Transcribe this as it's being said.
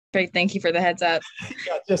Great. Thank you for the heads up.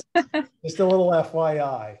 Yeah, just a little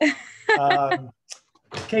FYI. Um,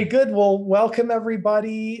 okay, good. Well, welcome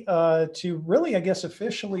everybody to really, I guess,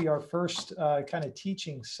 officially our first kind of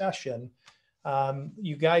teaching session.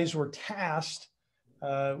 You guys were tasked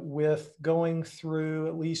with going through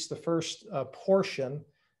at least the first portion,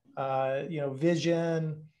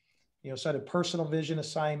 vision, sort of personal vision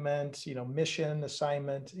assignment, mission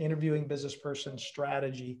assignment, interviewing business person,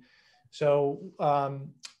 strategy. So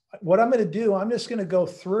what I'm going to do, I'm just going to go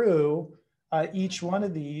through each one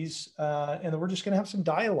of these, and then we're just going to have some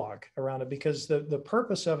dialogue around it, because the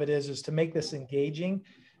purpose of it is to make this engaging.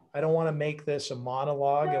 I don't want to make this a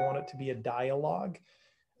monologue. I want it to be a dialogue,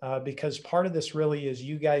 because part of this really is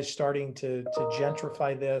you guys starting to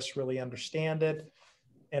gentrify this, really understand it.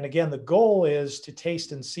 And again, the goal is to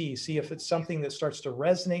taste and see if it's something that starts to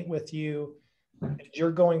resonate with you.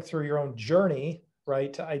 You're going through your own journey,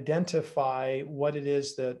 right, to identify what it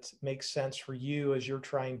is that makes sense for you as you're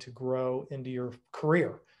trying to grow into your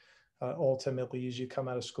career, ultimately, as you come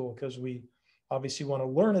out of school. Because we obviously want to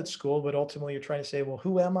learn at school, but ultimately you're trying to say, well,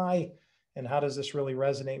 who am I? And how does this really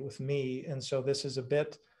resonate with me? And so this is a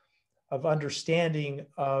bit of understanding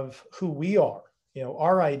of who we are,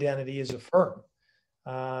 our identity as a firm.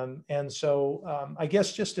 And so I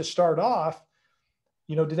guess just to start off,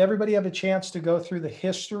 did everybody have a chance to go through the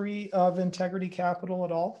history of Integrity Capital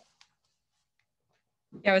at all?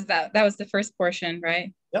 Yeah, that was the first portion,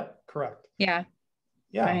 right? Yep, correct. Yeah.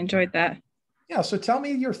 Yeah. I enjoyed that. Yeah. So tell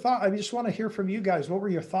me your thought. I just want to hear from you guys. What were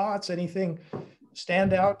your thoughts? Anything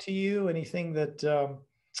stand out to you? Anything that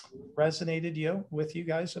resonated with you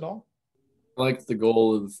guys at all? I like the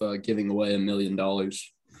goal of giving away $1 million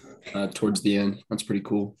towards the end. That's pretty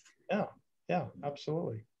cool. Yeah,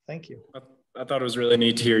 absolutely. Thank you. I thought it was really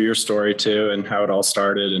neat to hear your story too, and how it all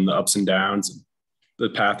started and the ups and downs, and the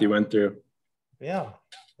path you went through. Yeah.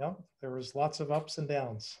 There was lots of ups and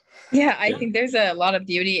downs. Yeah, I think there's a lot of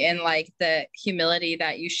beauty in like the humility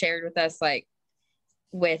that you shared with us, like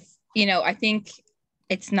I think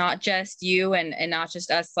it's not just you and not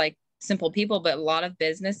just us, like simple people, but a lot of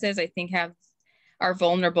businesses I think are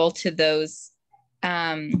vulnerable to those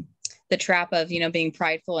the trap of being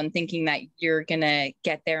prideful and thinking that you're gonna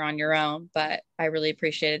get there on your own. But I really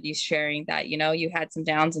appreciated you sharing that you had some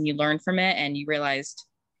downs and you learned from it and you realized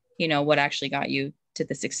what actually got you to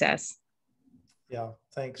the success. Yeah,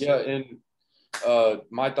 thanks. Yeah, and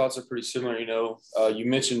my thoughts are pretty similar. You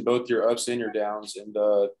mentioned both your ups and your downs, and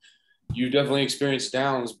you definitely experienced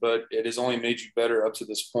downs, but it has only made you better up to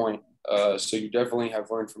this point. So you definitely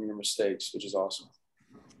have learned from your mistakes, which is awesome.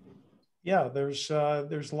 Yeah,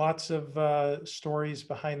 there's lots of stories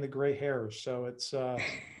behind the gray hairs. So it's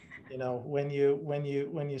when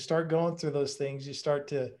you start going through those things, you start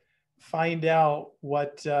to find out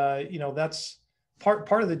what that's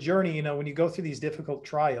part of the journey. When you go through these difficult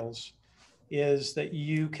trials, is that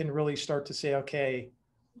you can really start to say, okay,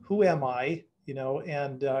 who am I?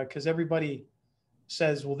 And because everybody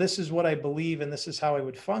says, well, this is what I believe and this is how I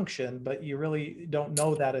would function, but you really don't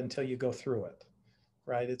know that until you go through it.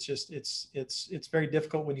 Right. It's very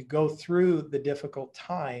difficult when you go through the difficult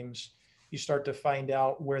times. You start to find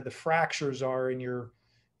out where the fractures are in your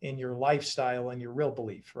lifestyle and your real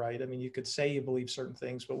belief. Right. I mean, you could say you believe certain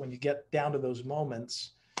things, but when you get down to those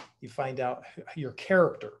moments, you find out your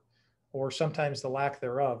character, or sometimes the lack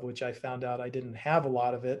thereof, which I found out I didn't have a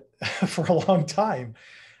lot of it for a long time.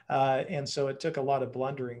 And so it took a lot of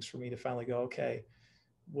blunderings for me to finally go, okay,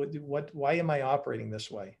 why am I operating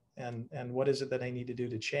this way? And what is it that I need to do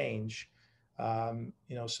to change,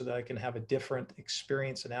 so that I can have a different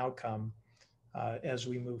experience and outcome as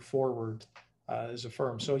we move forward as a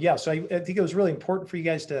firm. So yeah, so I think it was really important for you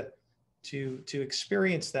guys to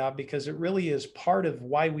experience that, because it really is part of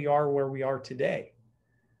why we are where we are today,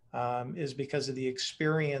 is because of the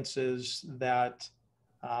experiences that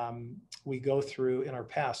we go through in our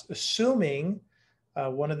past. Assuming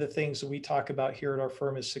one of the things that we talk about here at our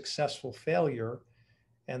firm is successful failure.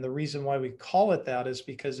 And the reason why we call it that is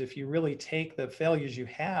because if you really take the failures you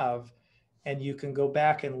have and you can go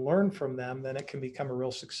back and learn from them, then it can become a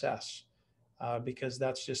real success, because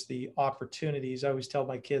that's just the opportunities. I always tell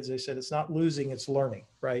my kids, I said, it's not losing, it's learning,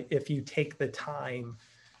 right? If you take the time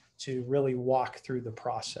to really walk through the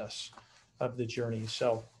process of the journey.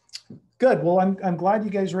 So good. Well, I'm glad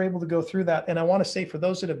you guys were able to go through that. And I want to say, for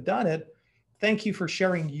those that have done it, thank you for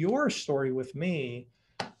sharing your story with me.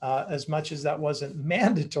 As much as that wasn't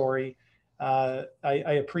mandatory, I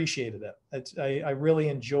appreciated it. I really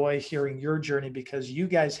enjoy hearing your journey, because you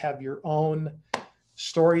guys have your own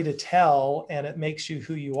story to tell and it makes you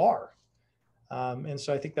who you are. And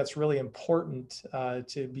so I think that's really important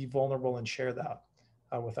to be vulnerable and share that.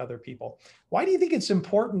 with other people. Why do you think it's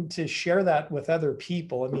important to share that with other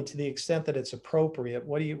people? I mean, to the extent that it's appropriate,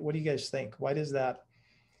 what do you guys think? Why does that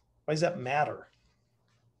matter?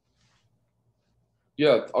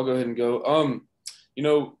 Yeah, I'll go ahead and go.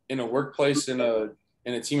 In a workplace, in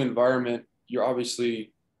a team environment, you're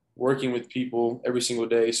obviously working with people every single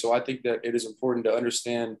day. So I think that it is important to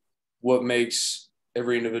understand what makes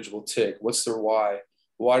every individual tick. What's their why?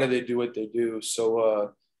 Why do they do what they do?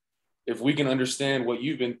 So if we can understand what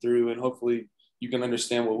you've been through, and hopefully you can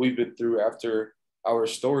understand what we've been through after our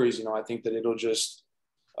stories, I think that it'll just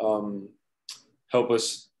help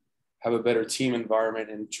us have a better team environment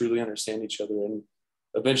and truly understand each other and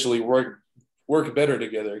eventually work better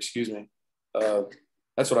together. Excuse me.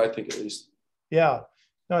 That's what I think, at least. Yeah,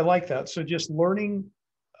 no, I like that. So just learning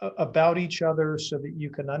about each other so that you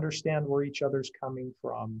can understand where each other's coming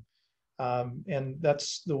from. And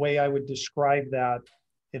that's the way I would describe that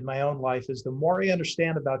in my own life, is the more I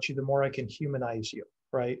understand about you, the more I can humanize you,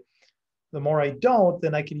 right? The more I don't,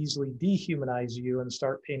 then I can easily dehumanize you and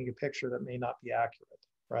start painting a picture that may not be accurate,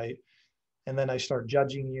 right? And then I start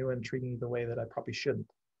judging you and treating you the way that I probably shouldn't,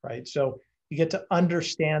 right? So you get to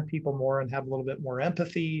understand people more and have a little bit more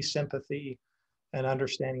empathy, sympathy, and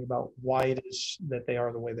understanding about why it is that they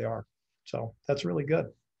are the way they are. So that's really good.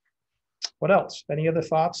 What else? Any other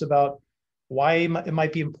thoughts about why it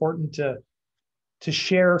might be important to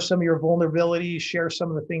share some of your vulnerability, share some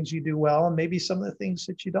of the things you do well, and maybe some of the things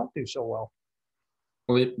that you don't do so well?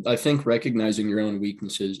 Well, I think recognizing your own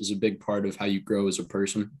weaknesses is a big part of how you grow as a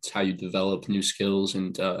person. It's how you develop new skills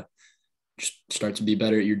and just start to be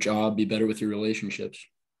better at your job, be better with your relationships.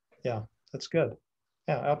 Yeah, that's good.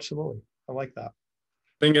 Yeah, absolutely. I like that.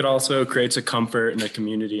 I think it also creates a comfort and a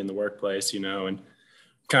community in the workplace, and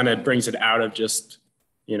kind of brings it out of just,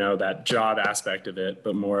 that job aspect of it,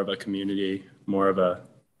 but more of a community, more of a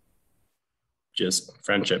just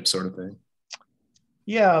friendship sort of thing.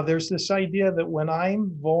 Yeah, there's this idea that when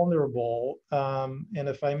I'm vulnerable, and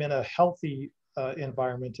if I'm in a healthy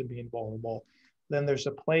environment and being vulnerable, then there's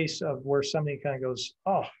a place of where somebody kind of goes,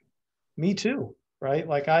 oh, me too, right?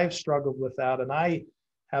 Like I've struggled with that and I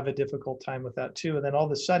have a difficult time with that too. And then all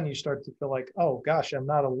of a sudden you start to feel like, oh gosh, I'm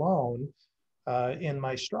not alone in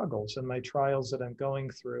my struggles and my trials that I'm going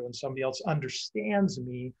through, and somebody else understands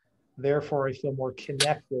me. Therefore, I feel more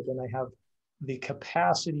connected and I have the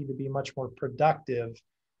capacity to be much more productive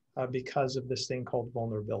because of this thing called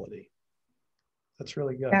vulnerability. That's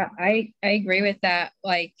really good. Yeah, I agree with that.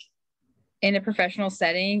 Like in a professional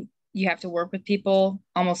setting, you have to work with people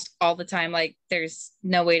almost all the time. Like there's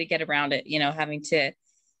no way to get around it, having to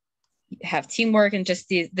have teamwork and just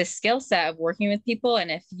the skill set of working with people.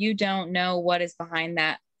 And if you don't know what is behind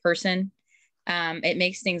that person, it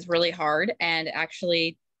makes things really hard and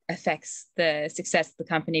actually affects the success of the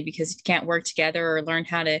company, because you can't work together or learn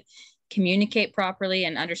how to communicate properly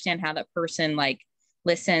and understand how that person like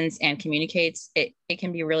listens and communicates. It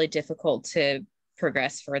can be really difficult to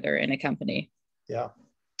progress further in a company. Yeah,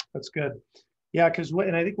 that's good. Yeah,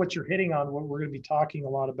 and I think what you're hitting on, what we're going to be talking a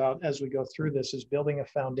lot about as we go through this, is building a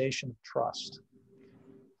foundation of trust.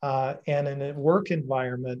 And in a work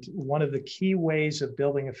environment, one of the key ways of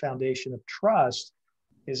building a foundation of trust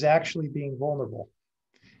is actually being vulnerable.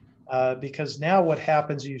 Because now what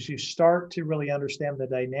happens is you start to really understand the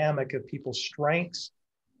dynamic of people's strengths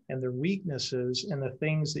and their weaknesses and the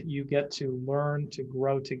things that you get to learn to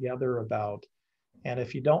grow together about. And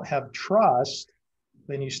if you don't have trust,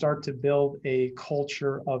 then you start to build a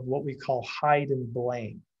culture of what we call hide and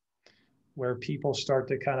blame, where people start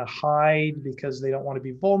to kind of hide because they don't want to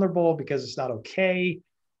be vulnerable, because it's not okay.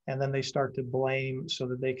 And then they start to blame so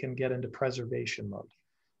that they can get into preservation mode.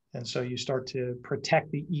 And so you start to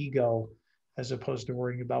protect the ego as opposed to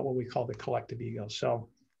worrying about what we call the collective ego. So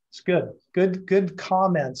it's good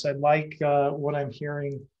comments. I like what I'm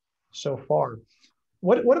hearing so far.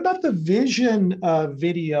 What about the vision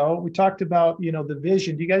video? We talked about, the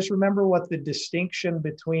vision. Do you guys remember what the distinction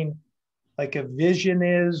between like a vision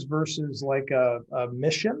is versus like a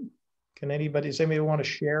mission? Does anybody want to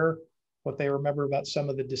share what they remember about some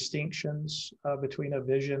of the distinctions between a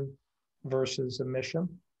vision versus a mission?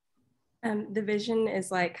 The vision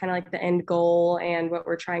is like kind of like the end goal and what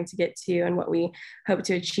we're trying to get to and what we hope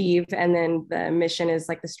to achieve. And then the mission is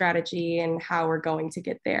like the strategy and how we're going to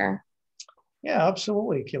get there. Yeah,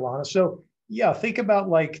 absolutely, Keelana. So yeah, think about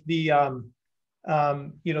like the,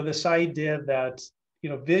 this idea that,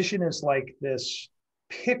 vision is like this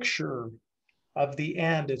picture of the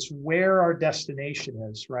end. It's where our destination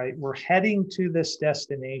is, right? We're heading to this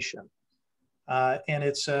destination.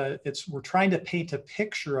 And we're trying to paint a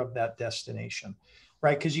picture of that destination,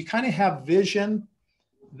 right? Because you kind of have vision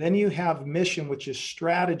Then you have mission, which is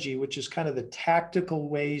strategy, which is kind of the tactical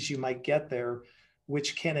ways you might get there,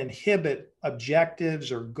 which can inhibit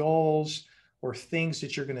objectives or goals or things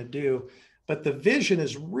that you're going to do. But the vision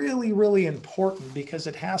is really, really important because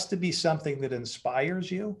it has to be something that inspires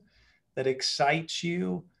you, that excites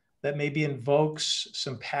you, that maybe invokes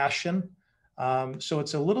some passion. So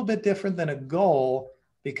it's a little bit different than a goal,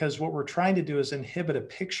 because what we're trying to do is inhibit a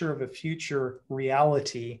picture of a future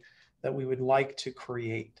reality that we would like to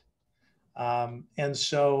create. And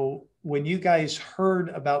so when you guys heard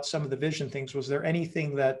about some of the vision things, was there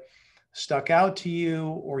anything that stuck out to you,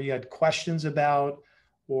 or you had questions about,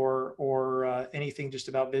 or anything just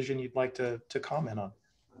about vision you'd like to comment on?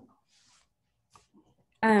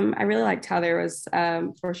 I really liked how there was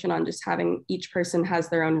portion on just having each person has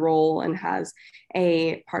their own role and has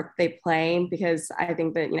a part they play, because I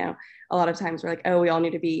think that, a lot of times we're like, oh, we all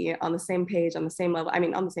need to be on the same page, on the same level. I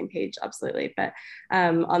mean, on the same page, absolutely, but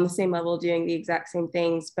on the same level, doing the exact same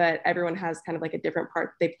things, but everyone has kind of like a different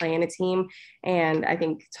part they play in a team. And I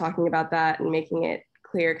think talking about that and making it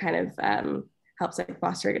clear kind of helps like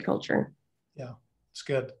foster a good culture. Yeah, it's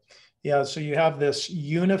good. Yeah, so you have this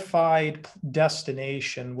unified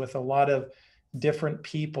destination with a lot of different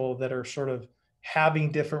people that are sort of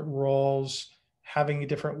having different roles, having a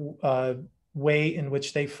different way in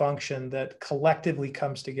which they function that collectively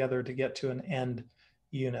comes together to get to an end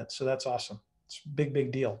unit. So that's awesome. It's a big,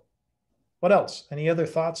 big deal. What else? Any other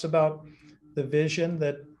thoughts about the vision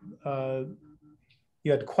that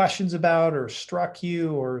you had questions about, or struck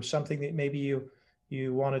you, or something that maybe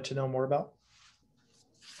you wanted to know more about?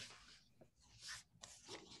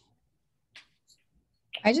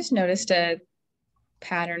 I just noticed a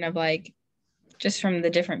pattern of like, just from the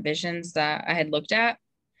different visions that I had looked at,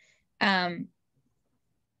 a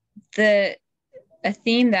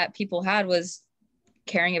theme that people had was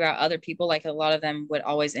caring about other people. Like a lot of them would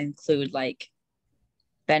always include like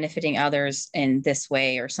benefiting others in this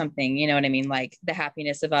way or something, you know what I mean? Like the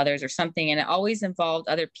happiness of others or something. And it always involved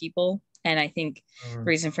other people. And I think the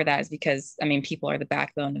reason for that is because, I mean, people are the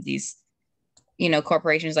backbone of these,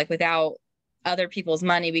 corporations. Like without other people's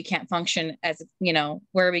money, we can't function as,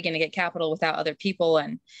 where are we going to get capital without other people?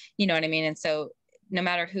 And you know what I mean? And so no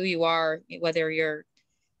matter who you are, whether you're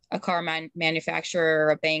a car manufacturer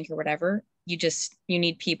or a bank or whatever, you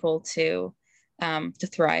need people to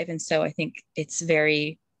thrive. And so I think it's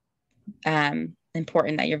very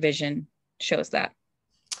important that your vision shows that.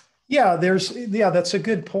 Yeah, that's a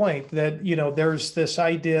good point, that, there's this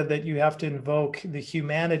idea that you have to invoke the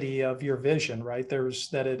humanity of your vision, right?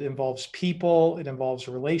 That it involves people, it involves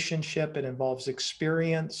relationship, it involves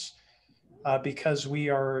experience, because we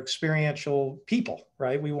are experiential people,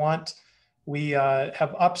 right? We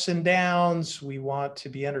have ups and downs. We want to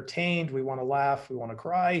be entertained. We want to laugh. We want to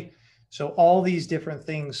cry. So all these different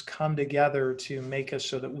things come together to make us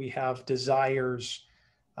so that we have desires.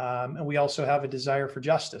 And we also have a desire for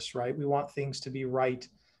justice, right? We want things to be right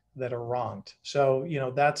that are wronged. So,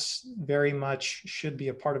 that's very much should be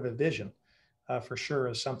a part of a vision, for sure,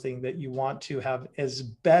 as something that you want to have as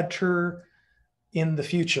better in the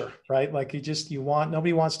future, right? Like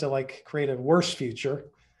nobody wants to like create a worse future.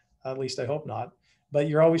 At least I hope not. But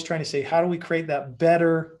you're always trying to say, how do we create that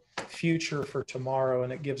better future for tomorrow?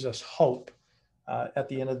 And it gives us hope at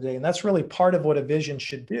the end of the day. And that's really part of what a vision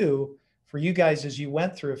should do for you guys as you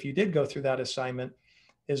went through, if you did go through that assignment,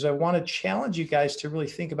 is I want to challenge you guys to really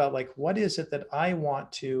think about like, what is it that I want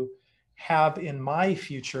to have in my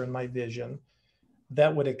future and my vision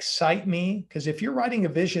that would excite me? Because if you're writing a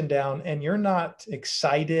vision down and you're not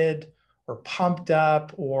excited or pumped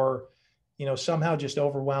up, or somehow just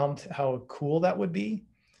overwhelmed how cool that would be,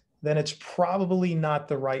 then it's probably not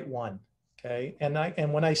the right one. Okay.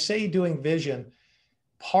 And when I say doing vision,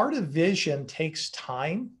 part of vision takes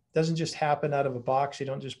time. It doesn't just happen out of a box. You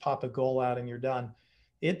don't just pop a goal out and you're done.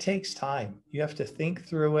 It takes time. You have to think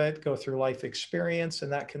through it, go through life experience,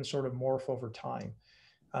 and that can sort of morph over time,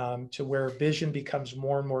 to where vision becomes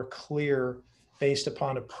more and more clear based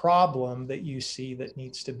upon a problem that you see that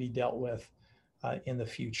needs to be dealt with in the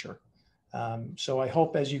future. So I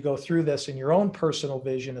hope as you go through this in your own personal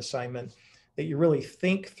vision assignment, that you really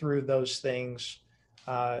think through those things,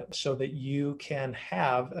 so that you can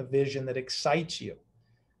have a vision that excites you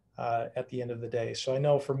at the end of the day. So I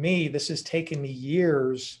know for me, this has taken me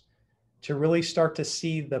years to really start to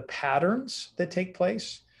see the patterns that take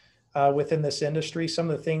place within this industry,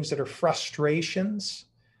 some of the things that are frustrations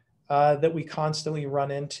that we constantly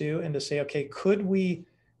run into, and to say, okay, could we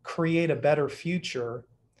create a better future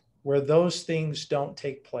where those things don't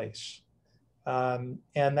take place? And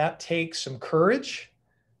that takes some courage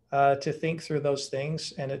to think through those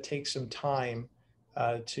things, and it takes some time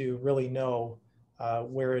to really know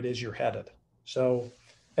where it is you're headed. So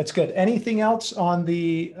that's good. Anything else on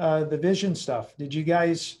the vision stuff? Do you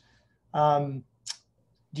guys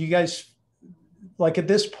like at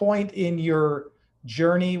this point in your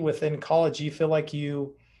journey within college, do you feel like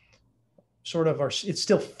you sort of are, it's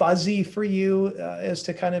still fuzzy for you as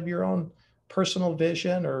to kind of your own personal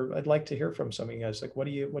vision? Or I'd like to hear from some of you guys. Like, what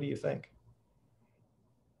do you think?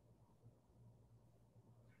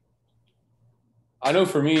 I know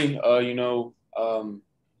for me, I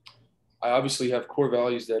obviously have core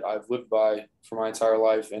values that I've lived by for my entire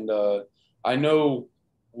life. And I know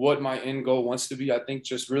what my end goal wants to be. I think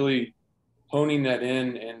just really honing that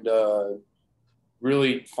in and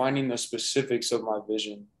really finding the specifics of my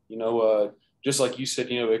vision, just like you said,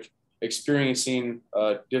 experiencing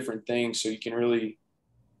different things so you can really,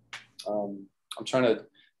 I'm trying to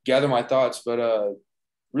gather my thoughts, but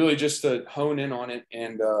really just to hone in on it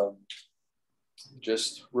and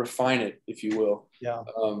just refine it, if you will. Yeah.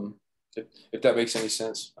 If that makes any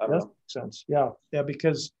sense. I don't know. Sense. Yeah. Yeah.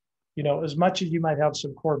 Because, as much as you might have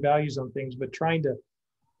some core values on things, but trying to,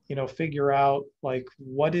 figure out like,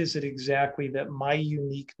 what is it exactly that my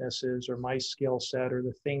uniqueness is, or my skill set, or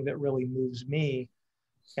the thing that really moves me.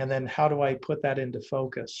 And then how do I put that into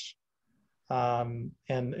focus? And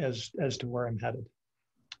as to where I'm headed.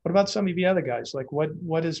 What about some of the other guys? Like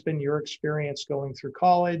what has been your experience going through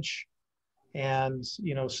college? And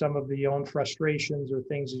some of the own frustrations or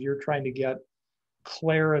things as you're trying to get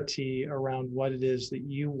clarity around what it is that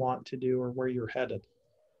you want to do or where you're headed.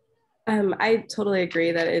 I totally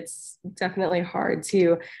agree that it's definitely hard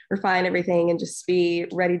to refine everything and just be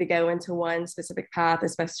ready to go into one specific path,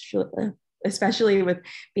 especially with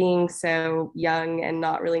being so young and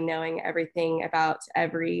not really knowing everything about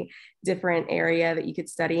every different area that you could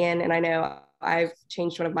study in. And I know I've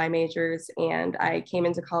changed one of my majors, and I came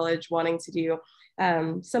into college wanting to do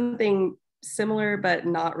something similar, but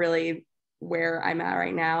not really where I'm at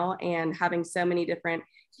right now. And having so many different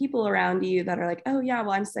people around you that are like, oh yeah,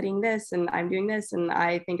 well, I'm studying this and I'm doing this and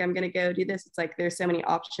I think I'm going to go do this. It's like there's so many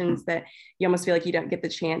options that you almost feel like you don't get the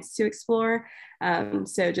chance to explore.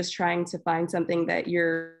 So just trying to find something that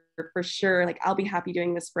you're for sure, like, I'll be happy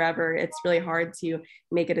doing this forever. It's really hard to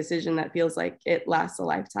make a decision that feels like it lasts a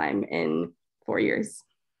lifetime in 4 years.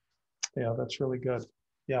 Yeah, that's really good.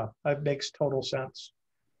 Yeah, that makes total sense.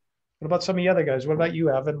 What about some of the other guys? What about you,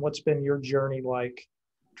 Evan? What's been your journey like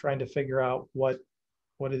trying to figure out what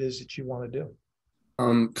it is that you want to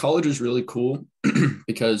do? College is really cool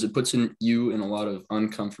because it puts you in a lot of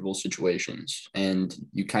uncomfortable situations, and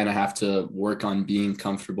you kind of have to work on being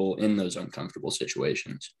comfortable in those uncomfortable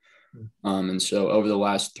situations. And so over the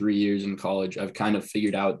last 3 years in college, I've kind of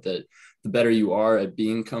figured out that the better you are at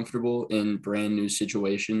being comfortable in brand new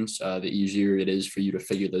situations, the easier it is for you to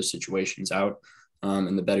figure those situations out,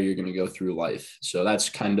 and the better you're going to go through life. So that's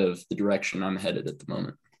kind of the direction I'm headed at the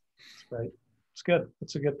moment. Right. It's good.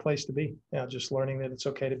 It's a good place to be. Yeah, just learning that it's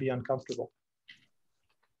okay to be uncomfortable.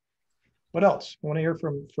 What else? I want to hear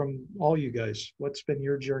from all you guys. What's been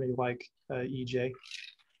your journey like, EJ?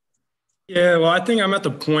 Yeah, well, I think I'm at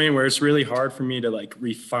the point where it's really hard for me to like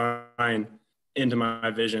refine into my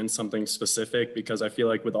vision something specific, because I feel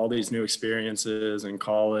like with all these new experiences in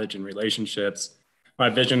college and relationships, my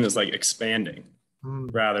vision is like expanding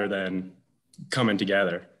rather than coming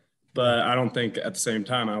together. But I don't think at the same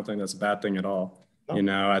time, I don't think that's a bad thing at all.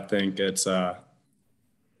 I think it's, I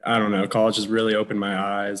don't know, college has really opened my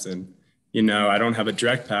eyes, and, I don't have a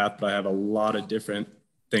direct path, but I have a lot of different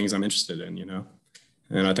things I'm interested in,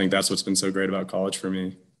 and I think that's what's been so great about college for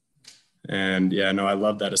me. And yeah, no, I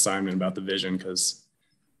love that assignment about the vision, because,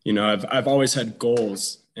 I've always had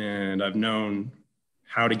goals, and I've known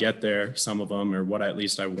how to get there, some of them, or what at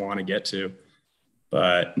least I want to get to,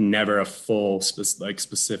 but never a full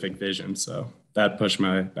specific vision. So that pushed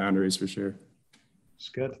my boundaries for sure. It's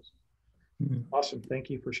good. Awesome. Thank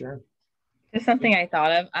you for sharing. It's something I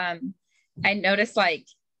thought of. I noticed, like,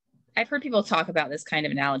 I've heard people talk about this kind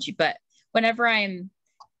of analogy, but whenever I'm,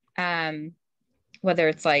 whether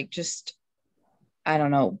it's like just, I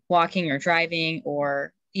don't know, walking or driving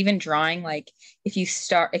or even drawing, like if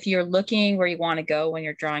you're looking where you want to go when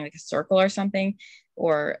you're drawing like a circle or something,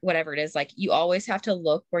 or whatever it is, like you always have to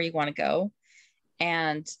look where you want to go.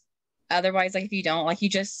 And otherwise, like if you don't, like you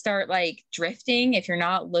just start like drifting if you're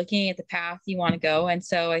not looking at the path you want to go. And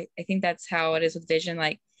so I think that's how it is with vision.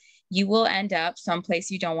 Like you will end up someplace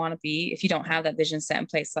you don't want to be if you don't have that vision set in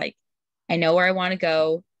place. Like, I know where I want to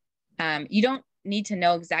go. You don't need to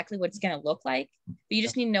know exactly what it's going to look like, but you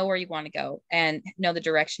just need to know where you want to go and know the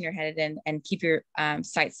direction you're headed in, and keep your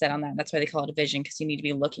sights set on that. That's why they call it a vision, because you need to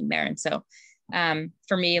be looking there. And so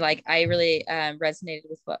For me, like I really resonated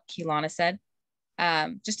with what Keelana said,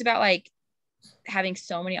 just about like having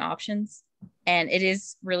so many options, and it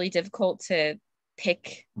is really difficult to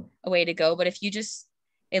pick a way to go. But if you just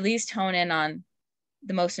at least hone in on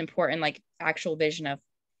the most important, like actual vision of,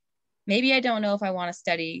 maybe I don't know if I want to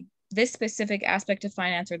study this specific aspect of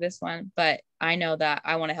finance or this one, but I know that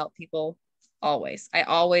I want to help people always. I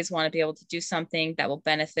always want to be able to do something that will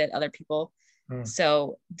benefit other people.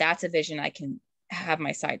 So that's a vision I can have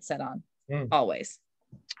my sights set on always.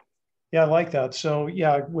 Yeah, I like that. So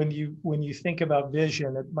yeah, when you think about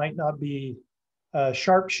vision, it might not be a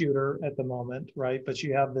sharpshooter at the moment, right? But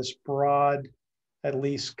you have this broad, at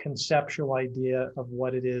least conceptual idea of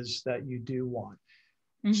what it is that you do want.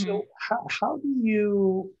 So how do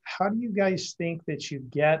you guys think that you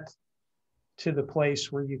get to the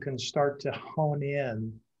place where you can start to hone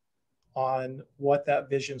in on what that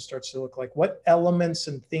vision starts to look like? What elements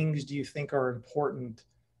and things do you think are important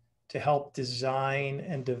to help design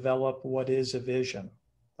and develop what is a vision?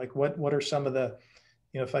 Like what are some of the,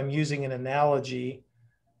 if I'm using an analogy,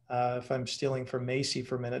 if I'm stealing from Macy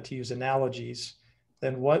for a minute to use analogies,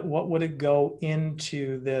 then what would it go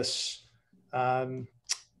into this,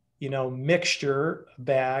 mixture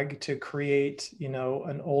bag to create,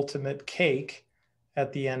 an ultimate cake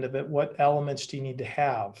at the end of it? What elements do you need to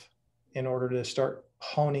have in order to start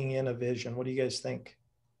honing in a vision? What do you guys think?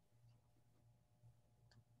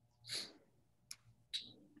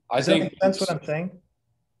 I think that's what I'm saying.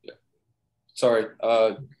 Yeah. Sorry.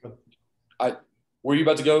 Were you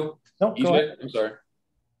about to go? No, go ahead. I'm sorry.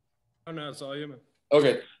 Oh no, it's all you, man.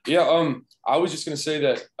 Okay. Yeah. I was just gonna say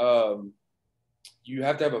that you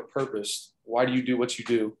have to have a purpose. Why do you do what you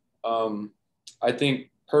do? I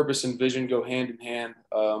think purpose and vision go hand in hand.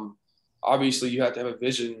 Obviously, you have to have a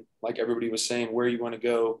vision, like everybody was saying, where you want to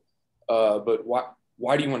go. But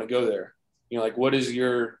why do you want to go there? Like what is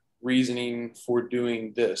your reasoning for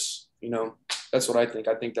doing this? That's what I think.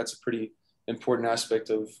 I think that's a pretty important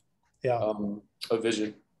aspect of a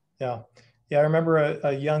vision. Yeah. I remember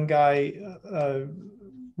a young guy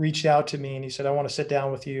reached out to me and he said, I want to sit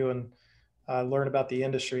down with you and learn about the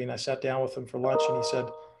industry. And I sat down with him for lunch and I said,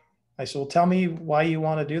 well, tell me why you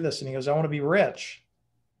want to do this. And he goes, I want to be rich.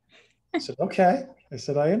 I said, okay. I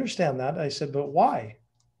said, I understand that. I said, but why?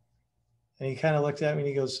 And he kind of looked at me and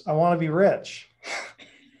he goes, I want to be rich.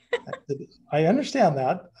 I said, I understand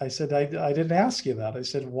that. I said, I didn't ask you that. I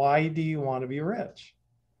said, why do you want to be rich?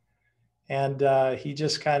 And he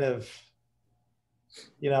just kind of,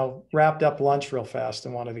 wrapped up lunch real fast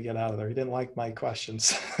and wanted to get out of there. He didn't like my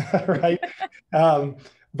questions, right?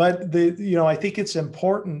 But I think it's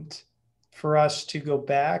important for us to go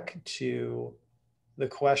back to the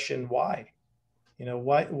question, why?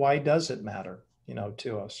 Why does it matter,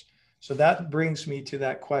 to us? So that brings me to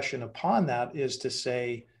that question upon that, is to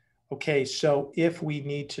say, okay, so if we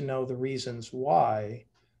need to know the reasons why,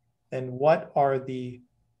 then what are the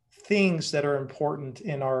things that are important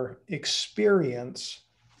in our experience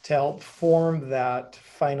to help form that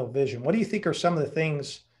final vision? What do you think are some of the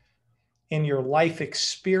things in your life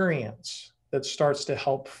experience that starts to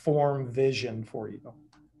help form vision for you?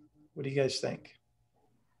 What do you guys think?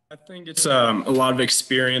 I think it's a lot of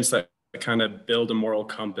experience that kind of build a moral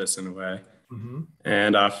compass in a way.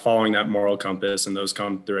 And following that moral compass, and those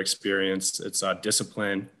come through experience. It's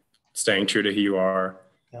discipline, staying true to who you are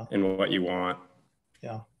and what you want.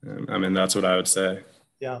 Yeah. That's what I would say.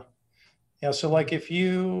 Yeah. So like if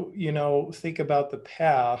you, think about the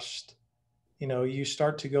past, you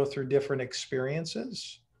start to go through different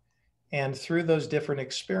experiences, and through those different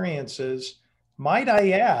experiences, might I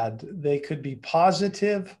add, they could be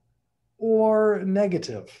positive or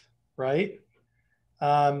negative, right?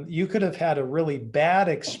 You could have had a really bad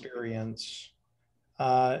experience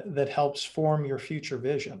that helps form your future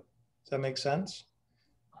vision. Does that make sense?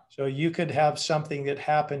 So you could have something that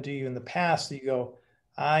happened to you in the past that you go,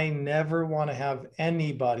 I never want to have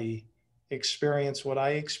anybody experience what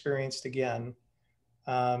I experienced again.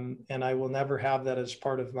 And I will never have that as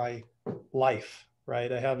part of my life,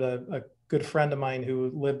 right? I have a good friend of mine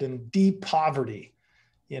who lived in deep poverty,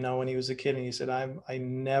 when he was a kid, and he said, I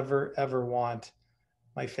never, ever want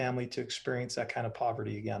my family to experience that kind of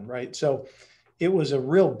poverty again, right? So it was a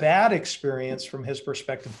real bad experience from his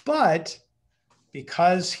perspective, but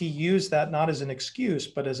because he used that not as an excuse,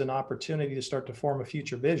 but as an opportunity to start to form a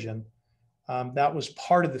future vision, that was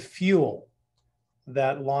part of the fuel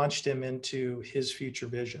that launched him into his future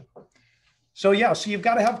vision. So you've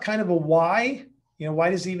got to have kind of a why. Why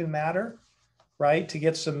does it even matter, right? To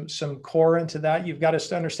get some core into that, you've got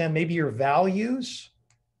to understand maybe your values.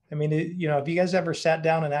 Have you guys ever sat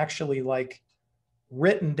down and actually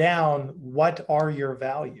written down what are your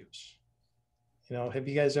values. You know, have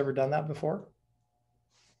you guys ever done that before?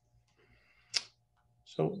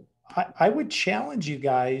 So I would challenge you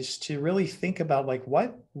guys to really think about like,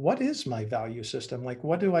 what is my value system? Like,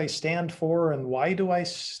 what do I stand for and why do I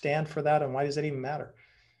stand for that? And why does that even matter?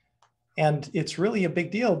 And it's really a big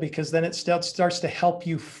deal because then it starts to help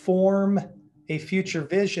you form a future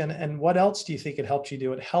vision. And what else do you think it helps you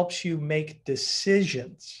do? It helps you make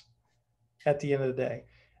decisions at the end of the day.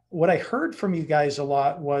 What I heard from you guys a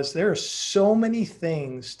lot was there are so many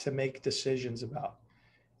things to make decisions about.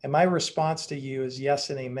 And my response to you is yes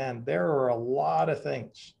and amen. There are a lot of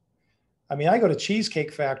things. I mean, I go to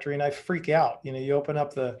Cheesecake Factory and I freak out. You know, you open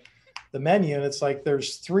up the menu and it's like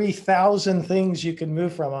there's 3,000 things you can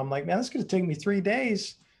move from. I'm like, man, it's going to take me 3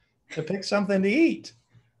 days to pick something to eat.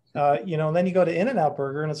 You know, and then you go to In-N-Out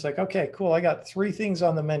Burger and it's like, okay, cool. I got 3 things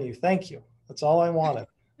on the menu. Thank you. That's all I wanted.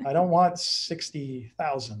 I don't want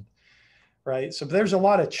 60,000, right? So there's a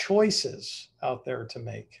lot of choices out there to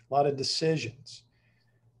make, a lot of decisions.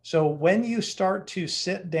 So when you start to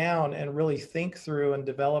sit down and really think through and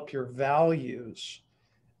develop your values,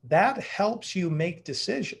 that helps you make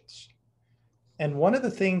decisions. And one of the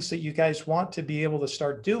things that you guys want to be able to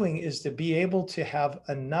start doing is to be able to have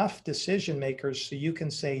enough decision makers so you can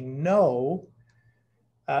say no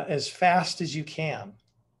as fast as you can,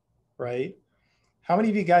 right? How many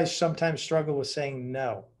of you guys sometimes struggle with saying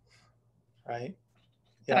no, right?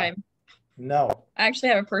 Yeah. No. I actually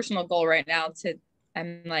have a personal goal right now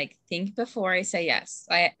I'm like, think before I say yes.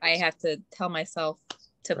 I have to tell myself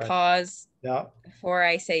to pause before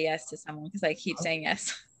I say yes to someone because I keep saying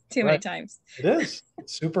yes too many times. It is.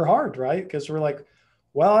 It's super hard, right? Because we're like,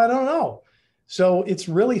 well, I don't know. So it's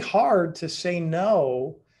really hard to say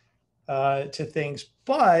no to things.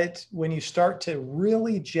 But when you start to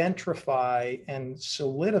really gentrify and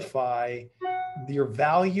solidify your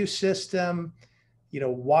value system, you know,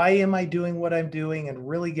 why am I doing what I'm doing, and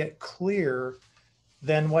really get clear,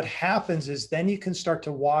 then what happens is then you can start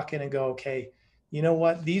to walk in and go, okay, you know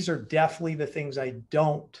what? These are definitely the things I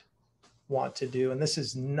don't want to do. And this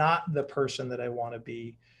is not the person that I want to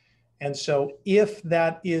be. And so if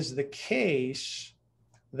that is the case,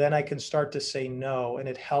 then I can start to say no, and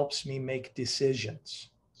it helps me make decisions.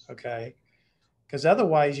 Okay. Because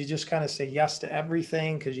otherwise you just kind of say yes to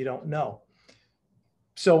everything because you don't know.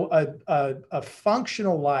 So a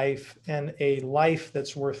functional life and a life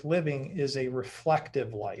that's worth living is a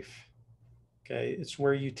reflective life. Okay. It's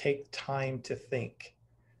where you take time to think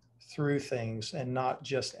through things and not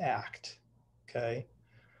just act. Okay.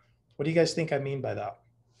 What do you guys think I mean by that?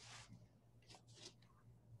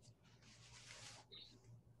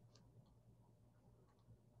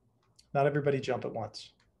 Not everybody jump at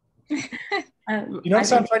once. You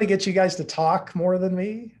notice I'm trying to get you guys to talk more than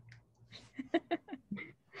me?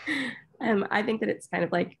 I think that it's kind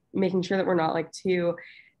of like making sure that we're not like too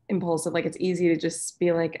impulsive. Like it's easy to just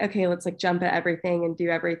be like, okay, let's like jump at everything and do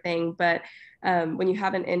everything. But when you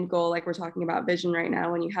have an end goal, like we're talking about vision right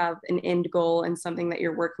now, when you have an end goal and something that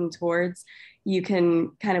you're working towards, you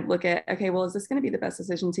can kind of look at, okay, well, is this going to be the best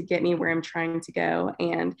decision to get me where I'm trying to go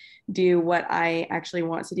and do what I actually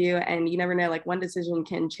want to do? And you never know, like one decision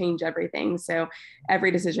can change everything. So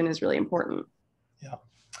every decision is really important. Yeah.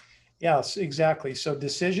 Yes, exactly. So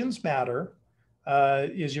decisions matter.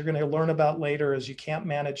 As you're going to learn about later, is you can't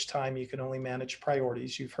manage time. You can only manage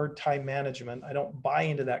priorities. You've heard time management. I don't buy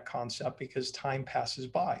into that concept because time passes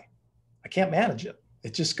by. I can't manage it.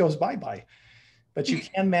 It just goes by. But you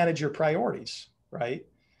can manage your priorities, right?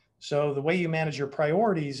 So the way you manage your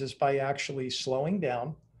priorities is by actually slowing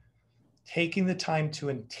down, taking the time to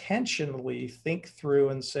intentionally think through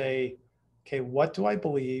and say, okay, what do I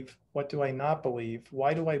believe? What do I not believe?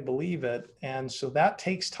 Why do I believe it? And so that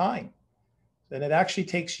takes time. Then it actually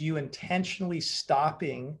takes you intentionally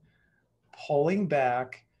stopping, pulling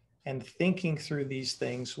back, and thinking through these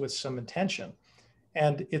things with some intention.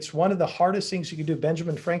 And it's one of the hardest things you can do.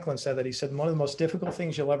 Benjamin Franklin said that. He said, one of the most difficult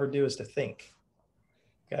things you'll ever do is to think.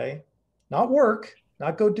 Okay. Not work,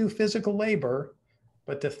 not go do physical labor,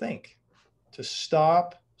 but to think, to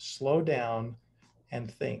stop, slow down, and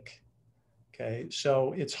think. Okay.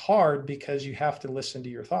 So it's hard because you have to listen to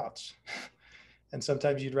your thoughts. And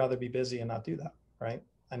sometimes you'd rather be busy and not do that, right?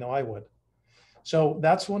 I know I would. So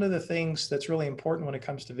that's one of the things that's really important when it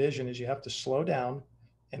comes to vision is you have to slow down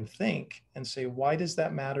and think and say, why does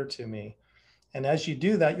that matter to me? And as you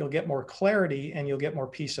do that, you'll get more clarity and you'll get more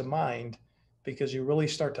peace of mind because you really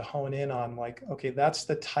start to hone in on like, okay, that's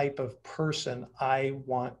the type of person I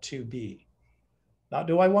want to be. Not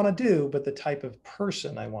do I want to do, but the type of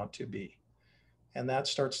person I want to be. And that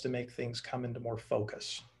starts to make things come into more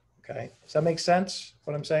focus. Okay. Does that make sense,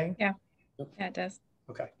 what I'm saying? Yeah, it does.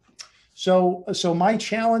 Okay. So my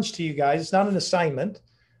challenge to you guys, it's not an assignment,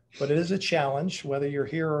 but it is a challenge, whether you're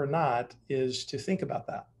here or not, is to think about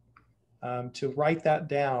that, to write that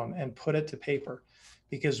down and put it to paper.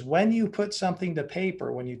 Because when you put something to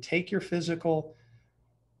paper, when you take your physical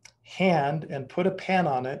hand and put a pen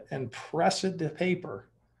on it and press it to paper,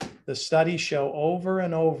 the studies show over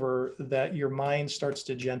and over that your mind starts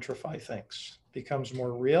to gentrify things, becomes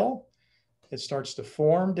more real. It starts to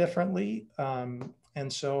form differently.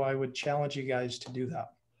 And so I would challenge you guys to do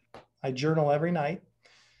that. I journal every night.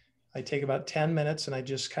 I take about 10 minutes and I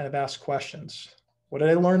just kind of ask questions. What did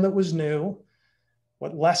I learn that was new?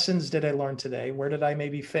 What lessons did I learn today? Where did I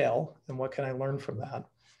maybe fail? And what can I learn from that?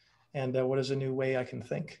 And what is a new way I can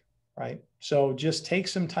think, right? So just take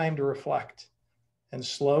some time to reflect and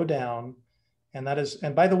slow down. And that is,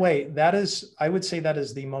 and by the way, that is, I would say that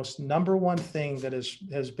is the most number one thing that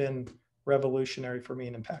has been revolutionary for me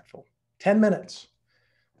and impactful. 10 minutes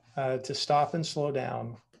to stop and slow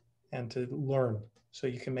down and to learn so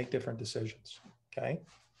you can make different decisions, okay?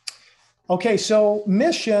 Okay, so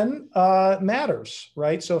mission matters,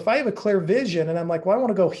 right? So if I have a clear vision and I'm like, well, I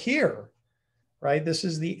want to go here, right? This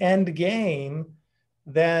is the end game,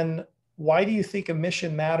 then why do you think a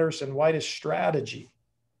mission matters, and why does strategy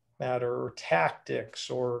matter, or tactics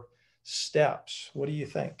or steps? What do you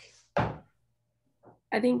think?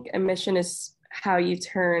 I think a mission is how you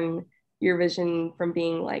turn your vision from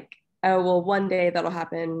being like, oh, well, one day that'll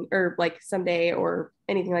happen, or like someday, or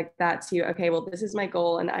anything like that, to, okay, well, this is my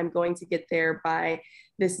goal and I'm going to get there by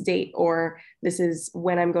this date, or this is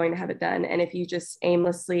when I'm going to have it done. And if you just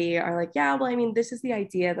aimlessly are like, yeah, well, I mean, this is the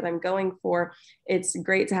idea that I'm going for. It's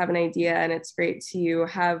great to have an idea and it's great to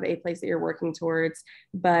have a place that you're working towards.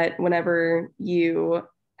 But whenever you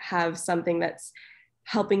have something that's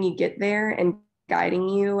helping you get there and guiding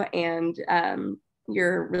you, and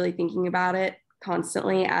you're really thinking about it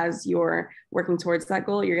constantly as you're working towards that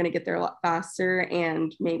goal, you're going to get there a lot faster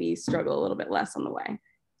and maybe struggle a little bit less on the way.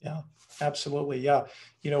 Yeah, absolutely. Yeah.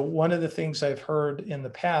 You know, one of the things I've heard in the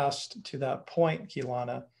past to that point,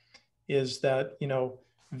 Keelana, is that, you know,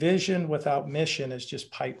 vision without mission is just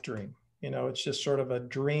pipe dream. You know, it's just sort of a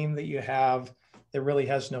dream that you have that really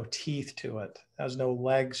has no teeth to it, has no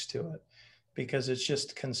legs to it, because it's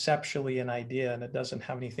just conceptually an idea and it doesn't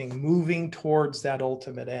have anything moving towards that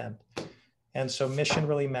ultimate end. And so mission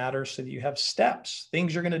really matters, so that you have steps,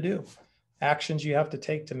 things you're going to do, actions you have to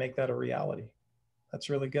take to make that a reality. That's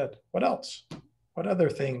really good. What else? What other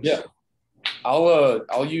things? Yeah,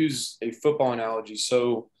 I'll use a football analogy.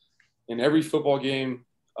 So in every football game,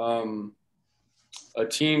 a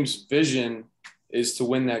team's vision is to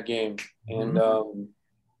win that game, and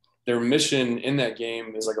their mission in that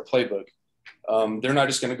game is like a playbook. They're not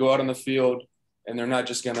just going to go out on the field, and they're not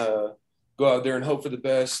just going to go out there and hope for the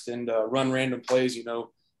best and run random plays. You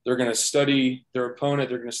know, they're going to study their opponent.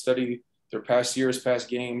 They're going to study their past years, past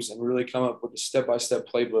games, and really come up with a step-by-step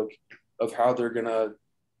playbook of how they're going to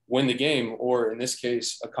win the game, or in this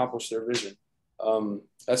case, accomplish their vision.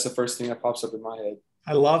 That's the first thing that pops up in my head.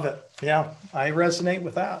 I love it. Yeah, I resonate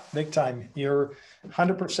with that big time. You're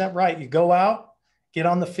 100% right. You go out, get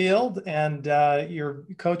on the field, and your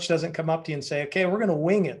coach doesn't come up to you and say, okay, we're going to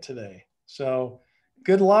wing it today. So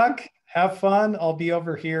good luck. Have fun. I'll be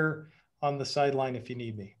over here on the sideline if you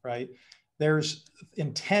need me, right? There's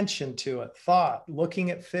intention to it, thought,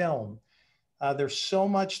 looking at film. There's so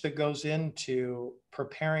much that goes into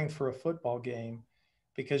preparing for a football game,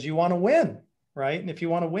 because you want to win, right? And if you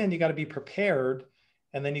want to win, you got to be prepared,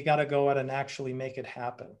 and then you got to go out and actually make it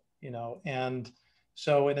happen, you know? And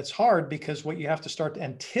so, and it's hard because what you have to start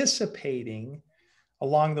anticipating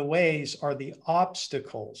along the ways are the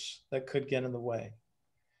obstacles that could get in the way.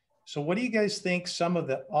 So what do you guys think some of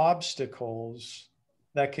the obstacles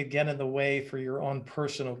that could get in the way for your own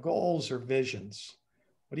personal goals or visions?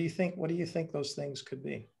 What do you think? What do you think those things could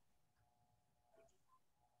be?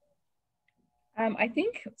 I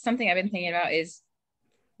think something I've been thinking about is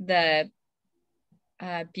the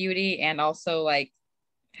beauty, and also like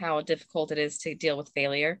how difficult it is to deal with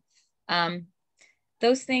failure.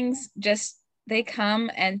 Those things just, they come,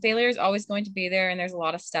 and failure is always going to be there. And there's a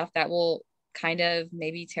lot of stuff that will kind of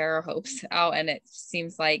maybe tear our hopes out. And it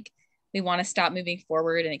seems like we want to stop moving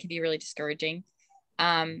forward, and it can be really discouraging.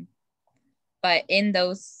 But in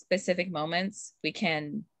those specific moments, we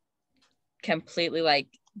can completely like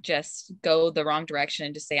just go the wrong direction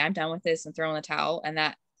and just say, I'm done with this, and throw in the towel. And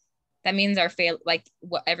that means our like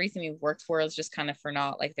what everything we've worked for is just kind of for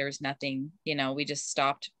naught. Like there was nothing, you know, we just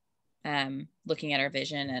stopped looking at our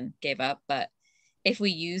vision and gave up. But if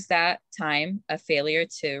we use that time of failure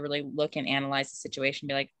to really look and analyze the situation,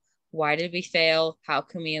 be like, why did we fail? How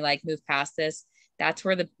can we like move past this? That's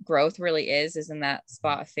where the growth really is in that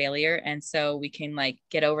spot of failure. And so we can like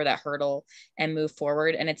get over that hurdle and move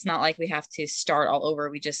forward. And it's not like we have to start all over.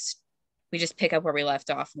 We just pick up where we left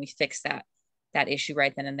off and we fix that issue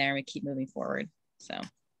right then and there, and we keep moving forward. So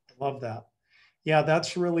I love that. Yeah,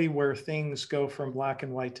 that's really where things go from black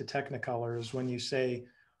and white to technicolor, is when you say,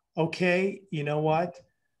 okay, you know what?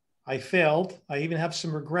 I failed. I even have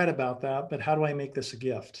some regret about that, but how do I make this a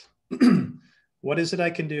gift? What is it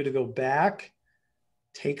I can do to go back,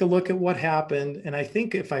 take a look at what happened? And I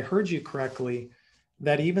think if I heard you correctly,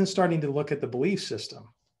 that even starting to look at the belief system,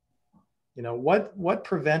 you know, what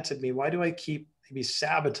prevented me? Why do I keep maybe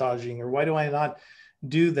sabotaging, or why do I not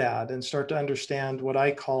do that? And start to understand what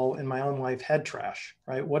I call in my own life head trash,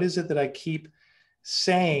 right? What is it that I keep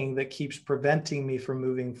saying that keeps preventing me from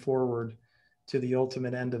moving forward to the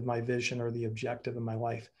ultimate end of my vision or the objective of my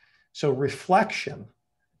life? So reflection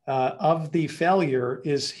of the failure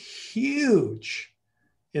is huge.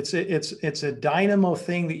 It's a dynamo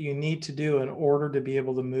thing that you need to do in order to be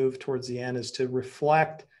able to move towards the end, is to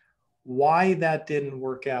reflect why that didn't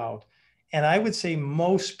work out. And I would say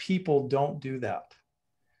most people don't do that,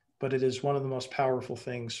 but it is one of the most powerful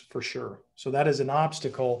things for sure. So that is an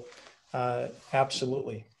obstacle.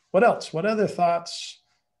 Absolutely. What else? What other thoughts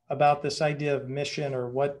about this idea of mission, or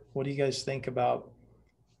what do you guys think about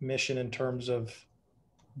mission in terms of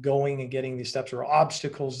going and getting these steps, or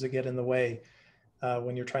obstacles that get in the way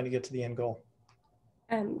when you're trying to get to the end goal?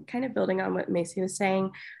 Kind of building on what Macy was saying,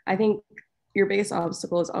 I think your biggest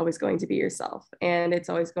obstacle is always going to be yourself. And it's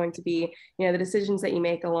always going to be, the decisions that you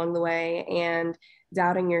make along the way, and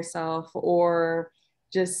doubting yourself, or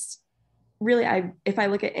just really, if I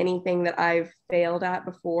look at anything that I've failed at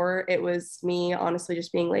before, it was me honestly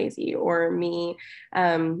just being lazy, or me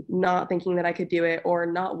not thinking that I could do it, or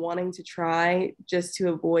not wanting to try just to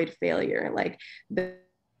avoid failure. Like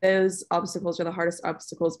those obstacles are the hardest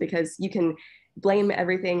obstacles, because you can blame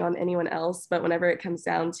everything on anyone else, but whenever it comes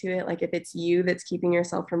down to it, like if it's you that's keeping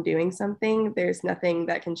yourself from doing something, there's nothing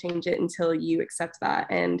that can change it until you accept that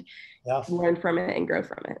and learn from it and grow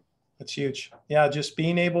from it. That's huge. Yeah, just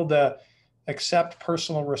being able to accept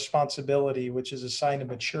personal responsibility, which is a sign of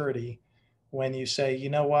maturity, when you say, you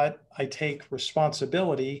know what, I take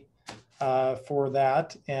responsibility for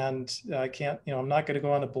that, and I can't, I'm not going to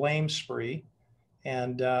go on a blame spree.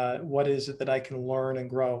 And what is it that I can learn and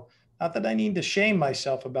grow? Not that I need to shame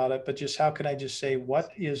myself about it, but just how can I just say, what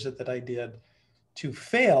is it that I did to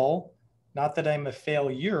fail? Not that I'm a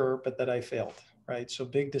failure, but that I failed, right? So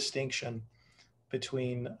big distinction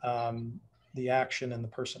between the action and the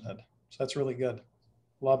personhood. So that's really good.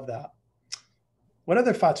 Love that. What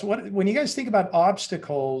other thoughts? When you guys think about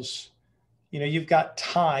obstacles, you've got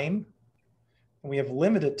time, and we have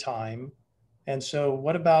limited time. And so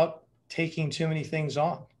what about taking too many things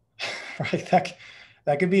on, right?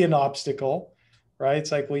 That could be an obstacle, right?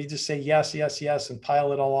 It's like, well, you just say yes, yes, yes, and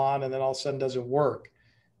pile it all on, and then all of a sudden doesn't work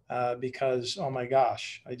because, oh my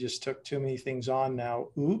gosh, I just took too many things on now.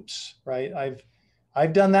 Oops, right?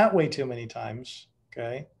 I've done that way too many times.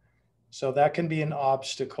 Okay, so that can be an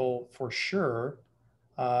obstacle for sure.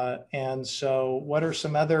 And so, what are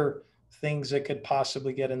some other things that could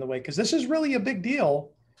possibly get in the way? Because this is really a big deal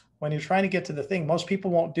when you're trying to get to the thing. Most people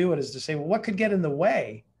won't do it, is to say, well, what could get in the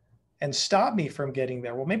way and stop me from getting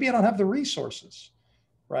there? Well, maybe I don't have the resources,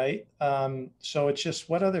 right? So it's just,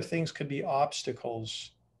 what other things could be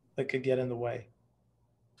obstacles that could get in the way?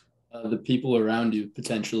 The people around you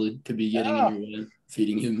potentially could be getting in your way,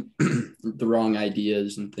 feeding you the wrong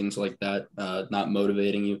ideas and things like that, not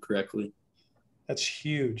motivating you correctly. That's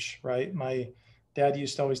huge, right? My dad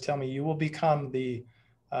used to always tell me, you will become the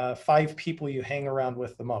 5 people you hang around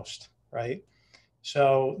with the most, right?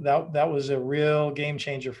 So that was a real game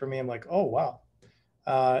changer for me. I'm like, oh, wow.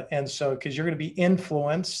 And so, because you're going to be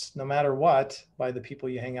influenced no matter what by the people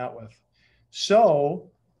you hang out with.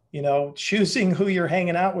 So, choosing who you're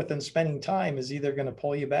hanging out with and spending time is either going to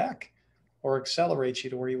pull you back or accelerate you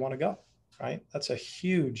to where you want to go, right? That's a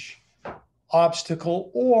huge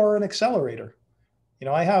obstacle or an accelerator.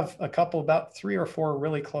 I have a couple, about 3 or 4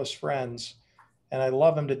 really close friends, and I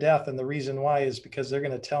love them to death. And the reason why is because they're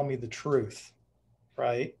going to tell me the truth,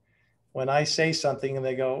 right? When I say something and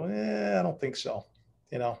they go, I don't think so,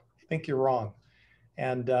 I think you're wrong.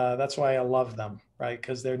 And that's why I love them, right?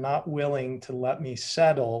 Because they're not willing to let me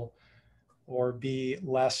settle or be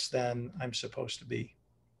less than I'm supposed to be.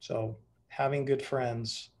 So having good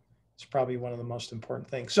friends is probably one of the most important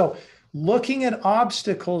things. So looking at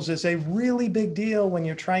obstacles is a really big deal when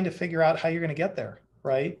you're trying to figure out how you're going to get there,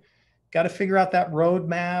 right? Got to figure out that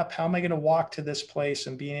roadmap. How am I going to walk to this place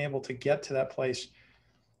and being able to get to that place?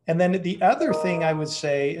 And then the other thing I would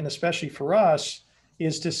say, and especially for us,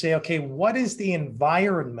 is to say, okay, what is the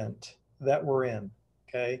environment that we're in?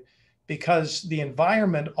 Okay. Because the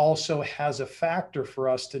environment also has a factor for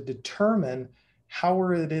us to determine how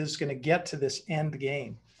it is going to get to this end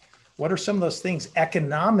game. What are some of those things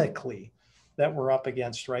economically that we're up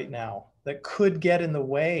against right now that could get in the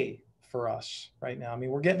way for us right now? I mean,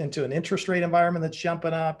 we're getting into an interest rate environment that's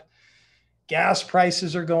jumping up. Gas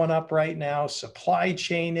prices are going up right now, supply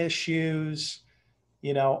chain issues,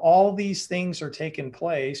 all these things are taking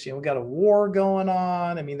place. We've got a war going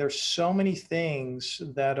on. I mean, there's so many things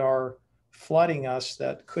that are flooding us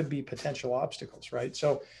that could be potential obstacles, right?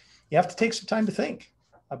 So you have to take some time to think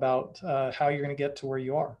about how you're going to get to where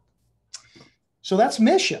you are. So that's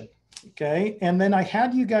mission. Okay. And then I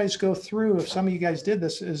had you guys go through, if some of you guys did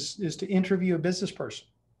this, is to interview a business person.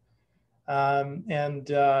 Why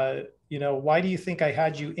do you think I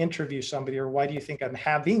had you interview somebody, or why do you think I'm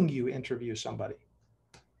having you interview somebody?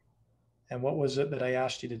 And what was it that I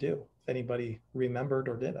asked you to do? If anybody remembered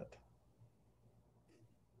or didn't?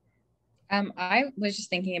 I was just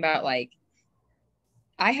thinking about, like,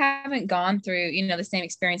 I haven't gone through, the same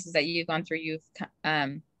experiences that you've gone through. You've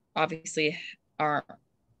obviously are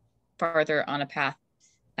farther on a path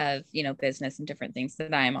of, business and different things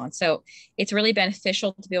that I am on. So it's really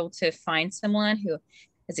beneficial to be able to find someone who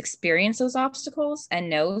has experienced those obstacles and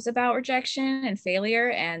knows about rejection and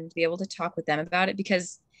failure, and be able to talk with them about it,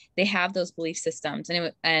 because they have those belief systems,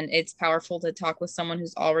 and it's powerful to talk with someone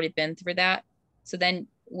who's already been through that. So then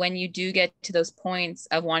when you do get to those points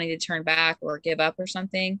of wanting to turn back or give up or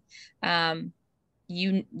something, like,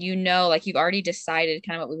 you've already decided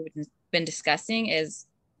kind of what we've been discussing is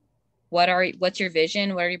what's your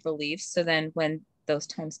vision, what are your beliefs. So then when those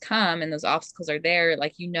times come and those obstacles are there,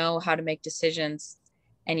 like, how to make decisions,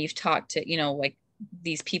 and you've talked to, like,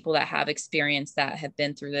 these people that have experience, that have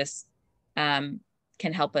been through this,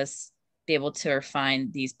 can help us be able to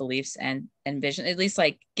refine these beliefs and vision, at least,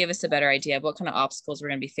 like, give us a better idea of what kind of obstacles we're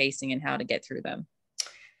going to be facing and how to get through them.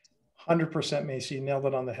 100%, Macy, you nailed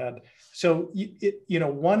it on the head. So,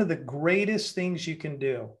 one of the greatest things you can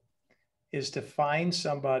do is to find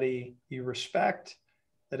somebody you respect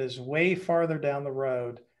that is way farther down the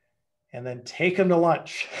road, and then take them to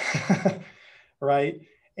lunch, right?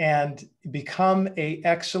 And become an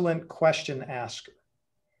excellent question asker.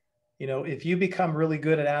 If you become really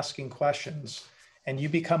good at asking questions, and you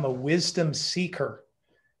become a wisdom seeker,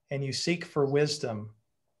 and you seek for wisdom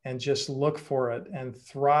and just look for it and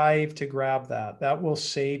thrive to grab that, that will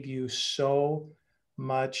save you so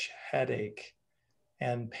much headache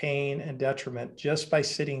and pain and detriment just by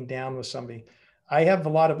sitting down with somebody. I have a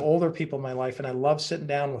lot of older people in my life, and I love sitting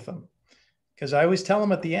down with them, because I always tell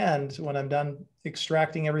them at the end, when I'm done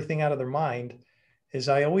extracting everything out of their mind, is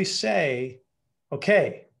I always say,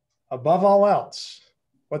 okay, above all else,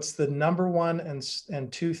 what's the number one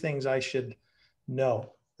and two things I should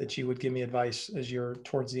know that you would give me advice as you're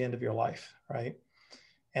towards the end of your life, right?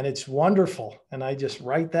 And it's wonderful. And I just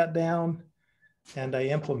write that down and I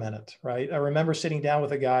implement it, right? I remember sitting down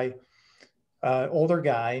with a guy, older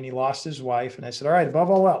guy, and he lost his wife. And I said, all right, above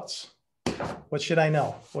all else, what should I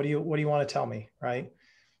know? What do you want to tell me, right?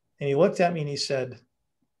 And he looked at me and he said,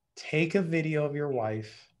 take a video of your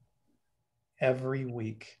wife every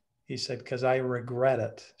week. He said, because I regret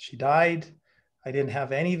it. She died. I didn't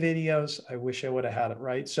have any videos. I wish I would have had it,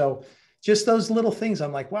 right? So just those little things,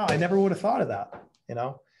 I'm like, wow, I never would have thought of that,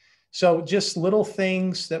 So just little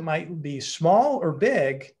things that might be small or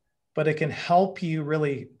big, but it can help you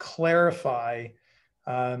really clarify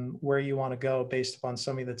where you want to go based upon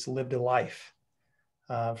somebody that's lived a life,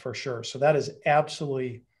 for sure. So that is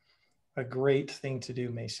absolutely a great thing to do,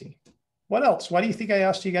 Macy. What else? Why do you think I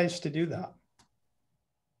asked you guys to do that?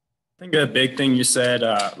 I think a big thing you said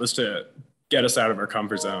was to get us out of our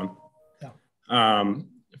comfort zone. Yeah.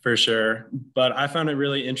 For sure. But I found it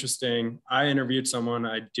really interesting. I interviewed someone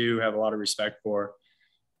I do have a lot of respect for,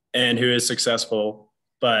 and who is successful,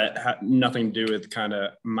 but nothing to do with kind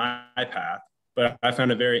of my path. But I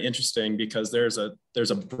found it very interesting because there's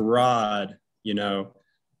a broad, a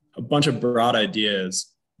bunch of broad ideas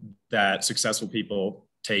that successful people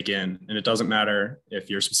take in. And it doesn't matter if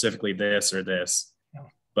you're specifically this or this.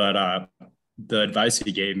 But the advice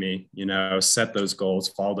he gave me, set those goals,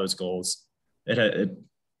 follow those goals. It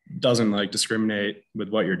doesn't discriminate with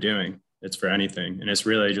what you're doing. It's for anything. And it's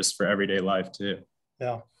really just for everyday life too.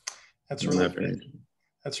 Yeah, that's really good.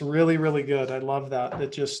 That's really, really good. I love that.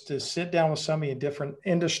 That just to sit down with somebody in different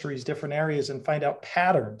industries, different areas, and find out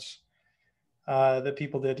patterns that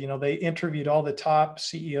people did. They interviewed all the top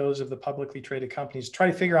CEOs of the publicly traded companies, try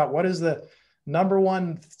to figure out what is the number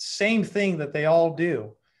one same thing that they all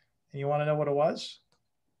do. And you want to know what it was?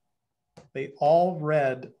 They all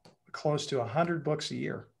read close to 100 books a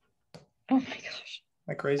year. Oh my gosh. Isn't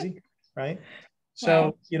that crazy? Right? So,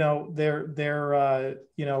 Wow. you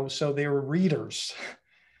know, so they were readers.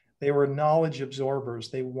 They were knowledge absorbers.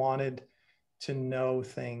 They wanted to know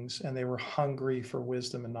things and they were hungry for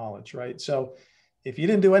wisdom and knowledge, right? So if you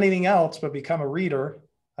didn't do anything else but become a reader,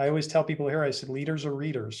 I always tell people here, I said, leaders are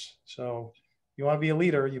readers. So if you want to be a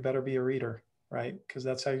leader, you better be a reader, right? Because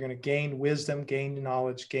that's how you're going to gain wisdom, gain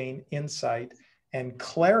knowledge, gain insight, and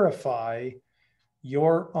clarify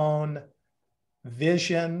your own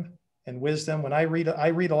vision and wisdom. When I read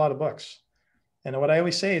a lot of books. And what I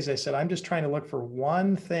always say is, I said, I'm just trying to look for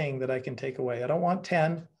one thing that I can take away. I don't want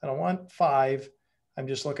 10. I don't want 5. I'm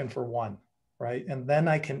just looking for one, right? And then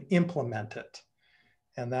I can implement it.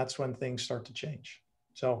 And that's when things start to change.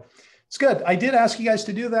 So it's good. I did ask you guys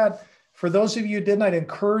to do that. For those of you who didn't, I'd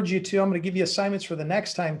encourage you to. I'm going to give you assignments for the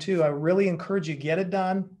next time too. I really encourage you, get it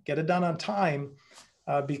done on time,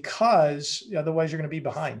 because otherwise you're going to be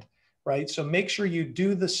behind. Right? So make sure you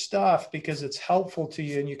do the stuff because it's helpful to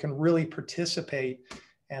you and you can really participate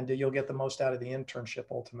and you'll get the most out of the internship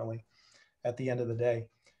ultimately at the end of the day.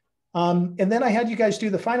 And then I had you guys do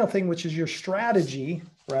the final thing, which is your strategy,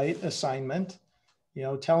 right? Assignment, you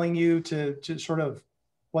know, telling you to sort of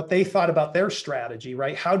what they thought about their strategy,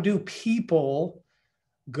 right? How do people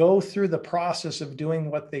go through the process of doing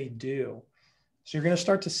what they do? So you're going to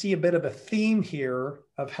start to see a bit of a theme here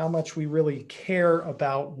of how much we really care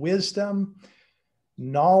about wisdom,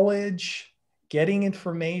 knowledge, getting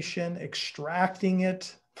information, extracting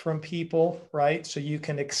it from people, right? So you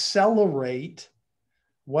can accelerate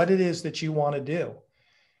what it is that you want to do.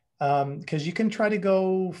 Because you can try to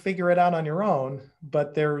go figure it out on your own,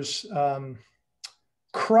 but there's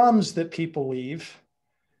crumbs that people leave,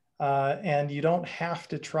 and you don't have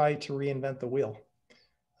to try to reinvent the wheel.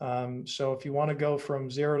 So if you want to go from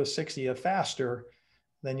 0 to 60 faster,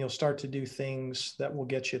 then you'll start to do things that will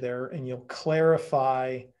get you there and you'll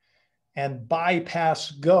clarify and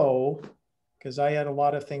bypass go, because I had a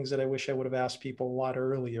lot of things that I wish I would have asked people a lot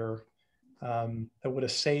earlier, that would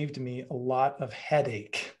have saved me a lot of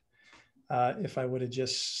headache if I would have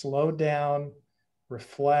just slowed down,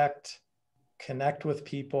 reflect, connect with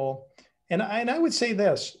people. And I would say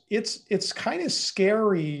this, it's kind of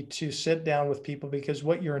scary to sit down with people because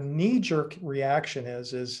what your knee-jerk reaction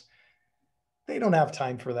is they don't have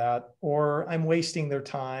time for that, or I'm wasting their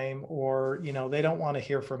time, or, you know, they don't want to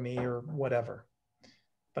hear from me or whatever.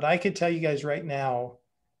 But I could tell you guys right now,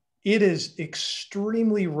 it is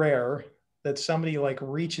extremely rare that somebody like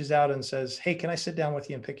reaches out and says, hey, can I sit down with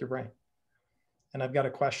you and pick your brain? And I've got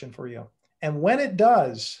a question for you. And when it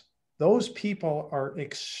does, those people are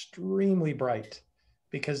extremely bright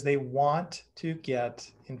because they want to get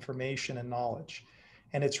information and knowledge.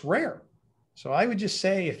 And it's rare. So I would just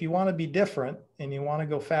say, if you want to be different and you want to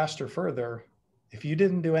go faster, further, if you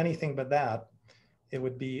didn't do anything but that, it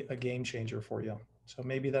would be a game changer for you. So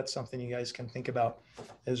maybe that's something you guys can think about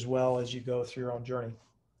as well as you go through your own journey.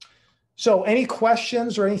 So any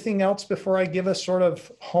questions or anything else before I give us sort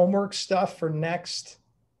of homework stuff for next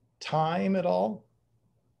time at all?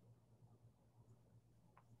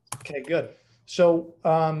 Okay, good. So,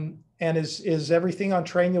 and is everything on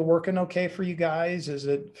Trainia working okay for you guys? Does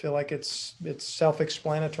it feel like it's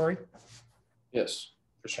self-explanatory? Yes,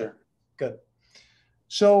 for sure. Good.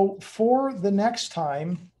 So for the next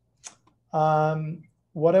time,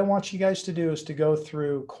 what I want you guys to do is to go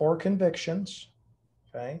through core convictions,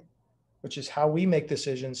 okay, which is how we make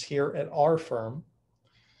decisions here at our firm.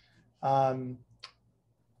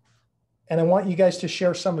 And I want you guys to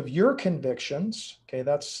share some of your convictions. Okay,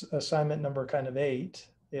 that's assignment number kind of 8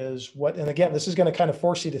 is what, and again, this is going to kind of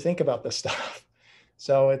force you to think about this stuff.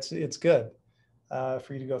 So it's good for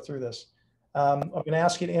you to go through this. I'm going to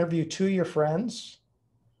ask you to interview 2 of your friends,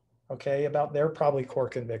 okay, about their probably core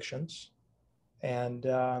convictions. And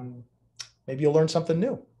maybe you'll learn something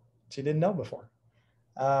new that you didn't know before.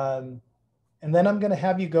 And then I'm going to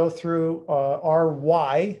have you go through our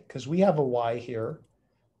why, because we have a why here,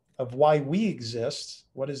 of why we exist,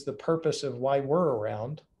 what is the purpose of why we're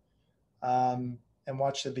around, and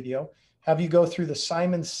watch the video. Have you go through the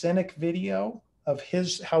Simon Sinek video of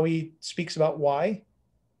how he speaks about why.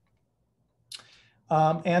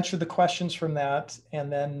 Answer the questions from that,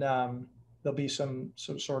 and then there'll be some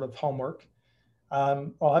sort of homework.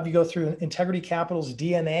 I'll have you go through Integrity Capital's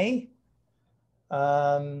DNA,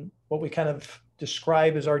 what we kind of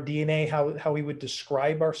describe as our DNA, how we would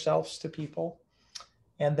describe ourselves to people.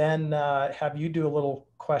 And then have you do a little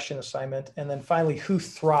question assignment. And then finally, who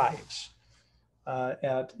thrives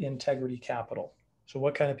at Integrity Capital? So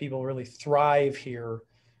what kind of people really thrive here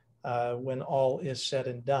when all is said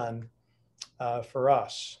and done for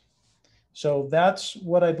us. So that's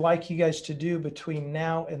what I'd like you guys to do between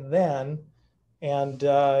now and then. And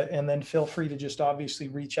then feel free to just obviously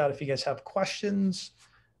reach out if you guys have questions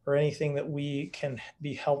or anything that we can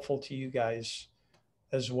be helpful to you guys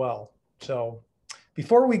as well. So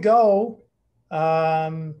before we go,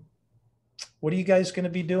 what are you guys going to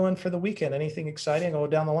be doing for the weekend? Anything exciting? I'll go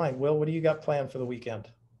down the line. Will, what do you got planned for the weekend?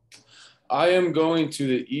 I am going to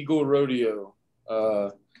the Eagle Rodeo.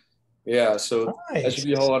 Yeah, so nice. That should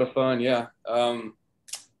be a whole lot of fun. Yeah.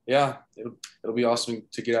 Yeah, it'll be awesome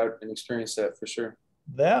to get out and experience that for sure.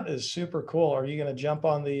 That is super cool. Are you going to jump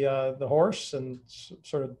on the horse and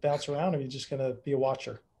sort of bounce around, or are you just going to be a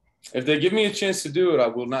watcher? If they give me a chance to do it, I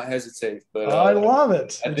will not hesitate. But I love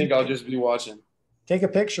it. I think I'll just be watching. Take a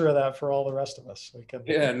picture of that for all the rest of us. We can.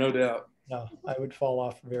 Yeah, no doubt. No, I would fall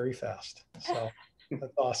off very fast. So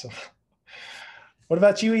that's awesome. What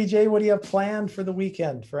about you, EJ? What do you have planned for the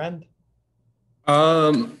weekend, friend?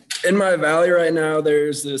 In my valley right now,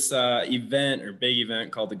 there's this big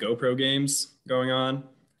event called the GoPro Games going on.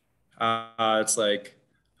 It's like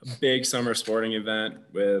a big summer sporting event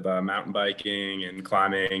with mountain biking and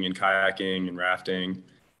climbing and kayaking and rafting.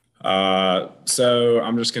 So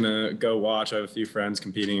I'm just gonna go watch. I have a few friends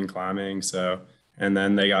competing in climbing, and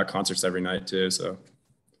then they got concerts every night too. So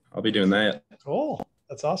I'll be doing that. Cool.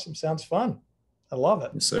 That's awesome. Sounds fun. I love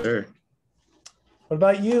it. Yes, sir. What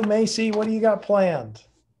about you, Macy? What do you got planned?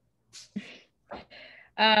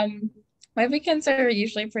 My weekends are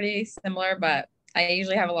usually pretty similar, but I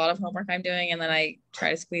usually have a lot of homework I'm doing, and then I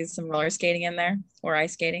try to squeeze some roller skating in there or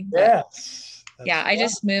ice skating. Yes. Yeah, I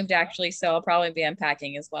just moved actually, so I'll probably be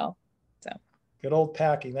unpacking as well. So good old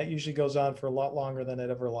packing. That usually goes on for a lot longer than I'd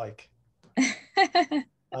ever like.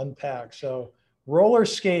 Unpack. So roller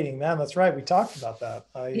skating, man, that's right. We talked about that.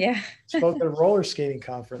 I spoke at a roller skating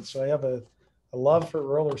conference, so I have a love for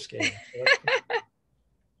roller skating. So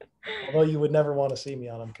although you would never want to see me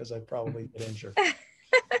on them because I'd probably get injured.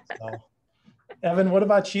 So, Evan, what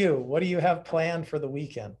about you? What do you have planned for the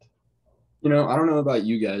weekend? I don't know about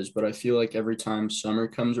you guys, but I feel like every time summer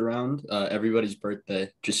comes around, everybody's birthday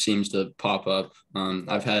just seems to pop up.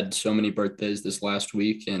 I've had so many birthdays this last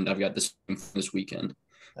week, and I've got the same this weekend.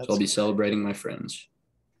 So I'll be celebrating my friends.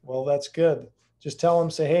 Well, that's good. Just tell them,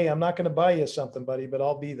 say, hey, I'm not going to buy you something, buddy, but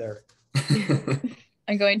I'll be there.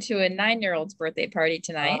 I'm going to a 9-year-old's birthday party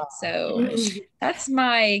tonight. So that's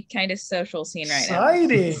my kind of social scene right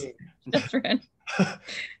Exciting. now. Different.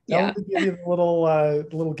 Yeah. Give you the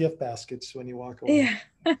little gift baskets when you walk away.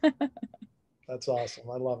 Yeah. That's awesome.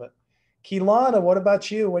 I love it. Keelana, what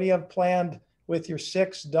about you? What do you have planned with your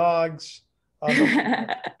 6 dogs?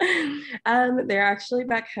 They're actually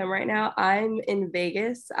back home right now. I'm in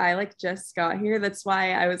Vegas. I just got here. That's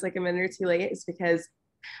why I was a minute or two late. It's because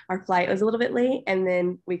our flight was a little bit late, and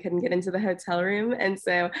then we couldn't get into the hotel room, and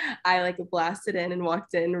so I blasted in and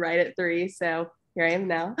walked in right at 3. So here I am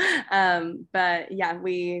now. But yeah,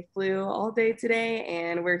 we flew all day today,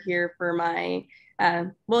 and we're here for my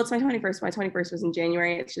it's my 21st. My 21st was in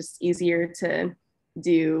January. It's just easier to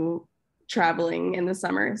do traveling in the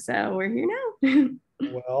summer, so we're here now.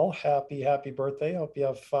 Well, happy birthday. Hope you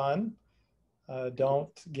have fun.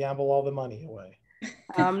 Don't gamble all the money away.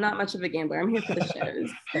 I'm not much of a gambler. I'm here for the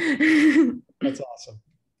shows. That's awesome.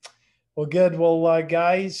 Well, good. Well,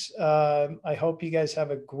 guys, I hope you guys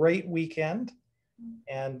have a great weekend,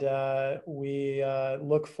 and we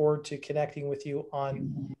look forward to connecting with you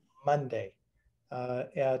on Monday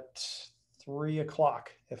at 3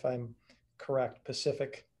 o'clock, if I'm correct,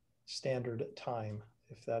 Pacific Standard Time,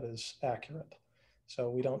 if that is accurate. So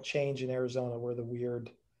we don't change in Arizona. We're the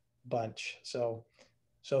weird bunch. So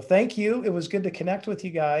thank you. It was good to connect with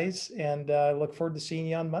you guys, and look forward to seeing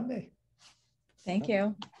you on Monday. Thank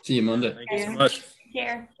you. See you Monday. Thank you so much. Take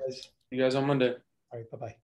care. You guys on Monday. All right. Bye-bye.